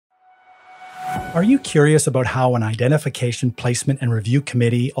Are you curious about how an Identification, Placement, and Review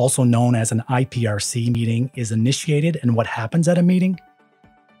Committee, also known as an IPRC meeting, is initiated and what happens at a meeting?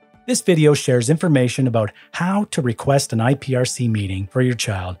 This video shares information about how to request an IPRC meeting for your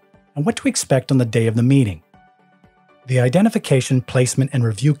child and what to expect on the day of the meeting. The Identification, Placement, and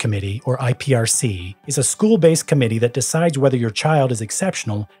Review Committee, or IPRC, is a school-based committee that decides whether your child is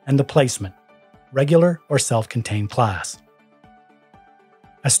exceptional and the placement, regular or self-contained class.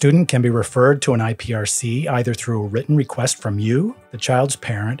 A student can be referred to an IPRC either through a written request from you, the child's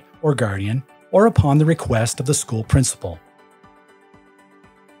parent or guardian, or upon the request of the school principal.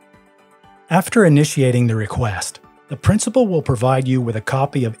 After initiating the request, the principal will provide you with a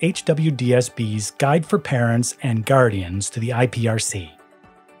copy of HWDSB's Guide for Parents and Guardians to the IPRC,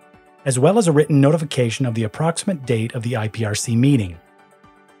 as well as a written notification of the approximate date of the IPRC meeting.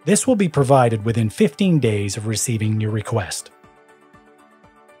 This will be provided within 15 days of receiving your request.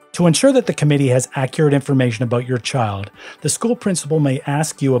 To ensure that the committee has accurate information about your child, the school principal may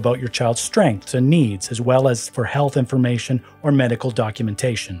ask you about your child's strengths and needs, as well as for health information or medical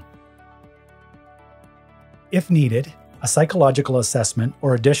documentation. If needed, a psychological assessment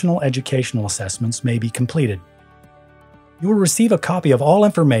or additional educational assessments may be completed. You will receive a copy of all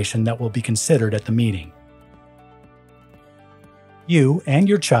information that will be considered at the meeting. You and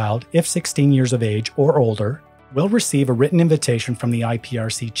your child, if 16 years of age or older, will receive a written invitation from the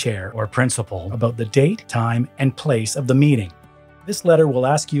IPRC chair or principal about the date, time, and place of the meeting. This letter will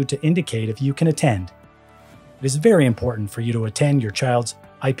ask you to indicate if you can attend. It is very important for you to attend your child's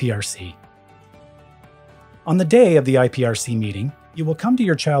IPRC. On the day of the IPRC meeting, you will come to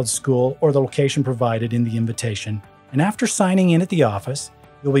your child's school or the location provided in the invitation, and after signing in at the office,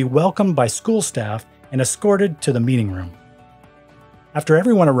 you'll be welcomed by school staff and escorted to the meeting room. After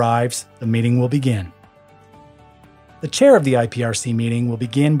everyone arrives, the meeting will begin. The chair of the IPRC meeting will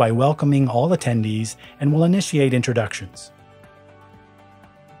begin by welcoming all attendees and will initiate introductions.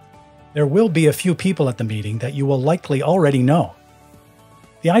 There will be a few people at the meeting that you will likely already know.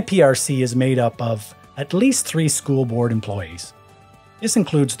 The IPRC is made up of at least 3 school board employees. This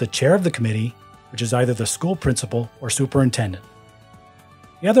includes the chair of the committee, which is either the school principal or superintendent.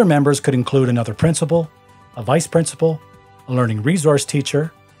 The other members could include another principal, a vice principal, a learning resource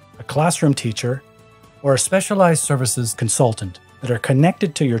teacher, a classroom teacher, or a specialized services consultant that are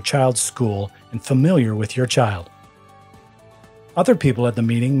connected to your child's school and familiar with your child. Other people at the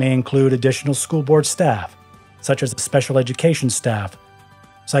meeting may include additional school board staff, such as a special education staff,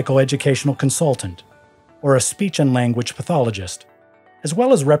 psychoeducational consultant, or a speech and language pathologist, as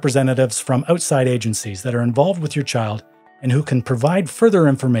well as representatives from outside agencies that are involved with your child and who can provide further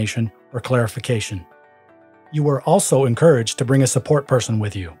information or clarification. You are also encouraged to bring a support person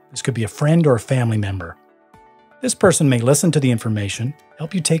with you. This could be a friend or a family member. This person may listen to the information,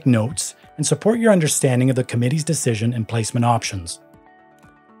 help you take notes, and support your understanding of the committee's decision and placement options.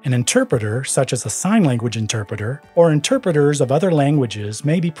 An interpreter, such as a sign language interpreter, or interpreters of other languages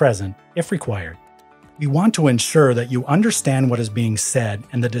may be present if required. We want to ensure that you understand what is being said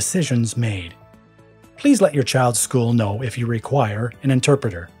and the decisions made. Please let your child's school know if you require an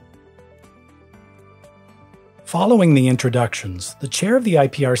interpreter. Following the introductions, the chair of the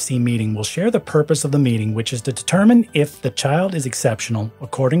IPRC meeting will share the purpose of the meeting, which is to determine if the child is exceptional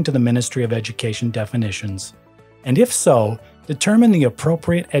according to the Ministry of Education definitions, and if so, determine the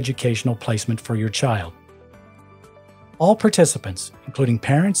appropriate educational placement for your child. All participants, including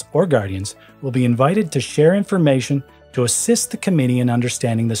parents or guardians, will be invited to share information to assist the committee in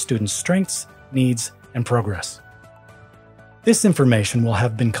understanding the student's strengths, needs, and progress. This information will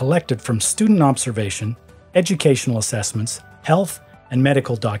have been collected from student observation, educational assessments, health and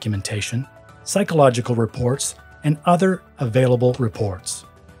medical documentation, psychological reports, and other available reports.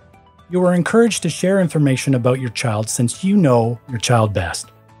 You are encouraged to share information about your child since you know your child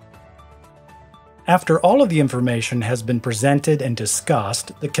best. After all of the information has been presented and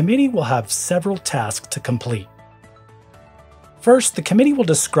discussed, the committee will have several tasks to complete. First, the committee will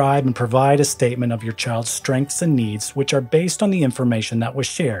describe and provide a statement of your child's strengths and needs, which are based on the information that was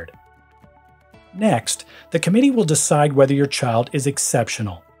shared. Next, the committee will decide whether your child is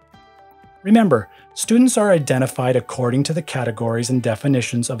exceptional. Remember, students are identified according to the categories and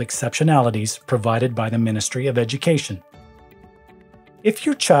definitions of exceptionalities provided by the Ministry of Education. If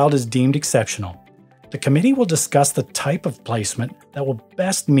your child is deemed exceptional, the committee will discuss the type of placement that will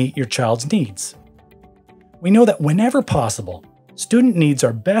best meet your child's needs. We know that whenever possible, student needs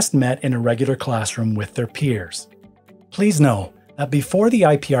are best met in a regular classroom with their peers. Please know that before the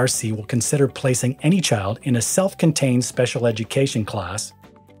IPRC will consider placing any child in a self-contained special education class,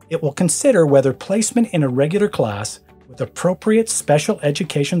 it will consider whether placement in a regular class with appropriate special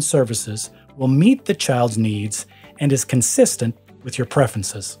education services will meet the child's needs and is consistent with your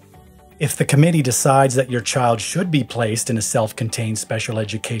preferences. If the committee decides that your child should be placed in a self-contained special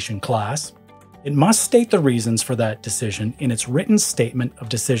education class, it must state the reasons for that decision in its written statement of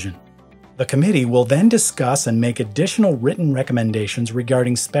decision. The committee will then discuss and make additional written recommendations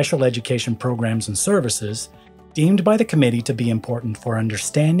regarding special education programs and services deemed by the committee to be important for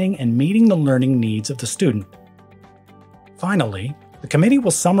understanding and meeting the learning needs of the student. Finally, the committee will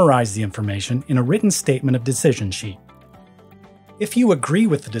summarize the information in a written statement of decision sheet. If you agree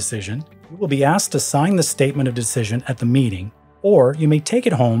with the decision, you will be asked to sign the statement of decision at the meeting, or you may take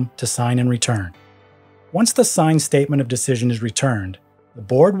it home to sign and return. Once the signed statement of decision is returned, the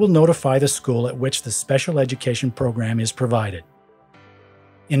board will notify the school at which the special education program is provided.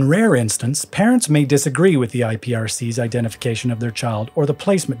 In rare instance, parents may disagree with the IPRC's identification of their child or the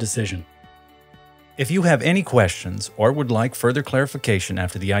placement decision. If you have any questions or would like further clarification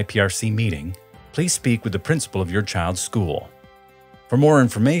after the IPRC meeting, please speak with the principal of your child's school. For more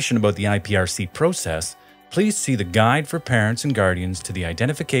information about the IPRC process, please see the Guide for Parents and Guardians to the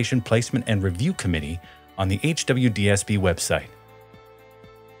Identification, Placement and Review Committee on the HWDSB website.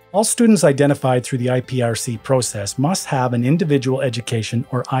 All students identified through the IPRC process must have an individual education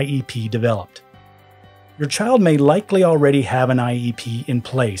or IEP developed. Your child may likely already have an IEP in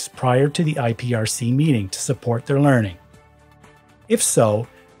place prior to the IPRC meeting to support their learning. If so,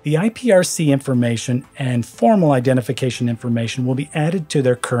 the IPRC information and formal identification information will be added to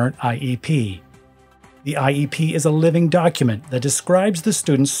their current IEP. The IEP is a living document that describes the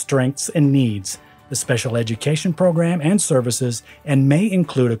student's strengths and needs, the special education program and services, and may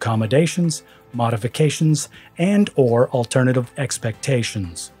include accommodations, modifications, and/or alternative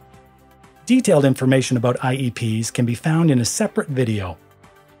expectations. Detailed information about IEPs can be found in a separate video.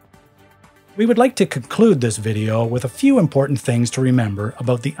 We would like to conclude this video with a few important things to remember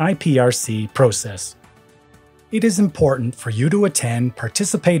about the IPRC process. It is important for you to attend,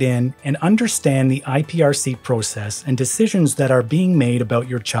 participate in, and understand the IPRC process and decisions that are being made about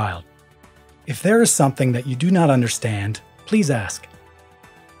your child. If there is something that you do not understand, please ask.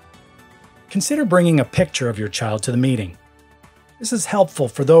 Consider bringing a picture of your child to the meeting. This is helpful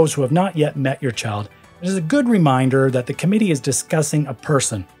for those who have not yet met your child. It is a good reminder that the committee is discussing a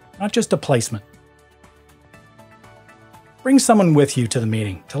person, not just a placement. Bring someone with you to the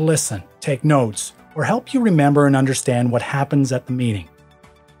meeting to listen, take notes, or help you remember and understand what happens at the meeting.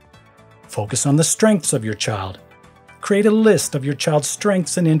 Focus on the strengths of your child. Create a list of your child's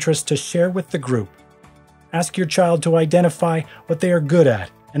strengths and interests to share with the group. Ask your child to identify what they are good at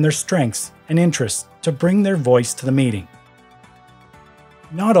and their strengths and interests to bring their voice to the meeting.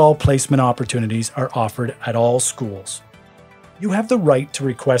 Not all placement opportunities are offered at all schools. You have the right to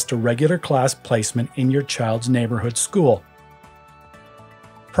request a regular class placement in your child's neighborhood school.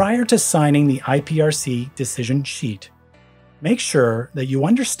 Prior to signing the IPRC decision sheet, make sure that you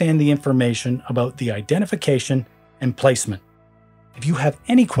understand the information about the identification and placement. If you have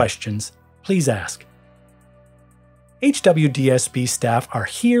any questions, please ask. HWDSB staff are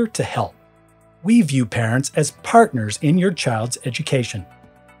here to help. We view parents as partners in your child's education.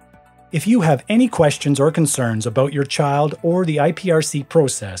 If you have any questions or concerns about your child or the IPRC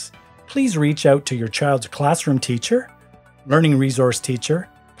process, please reach out to your child's classroom teacher, learning resource teacher,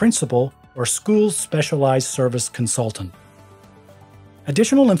 principal, or school's specialized service consultant.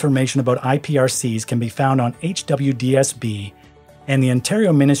 Additional information about IPRCs can be found on HWDSB and the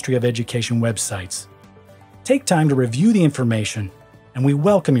Ontario Ministry of Education websites. Take time to review the information, and we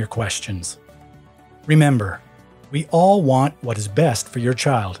welcome your questions. Remember, we all want what is best for your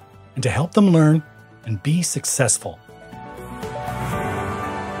child and to help them learn and be successful.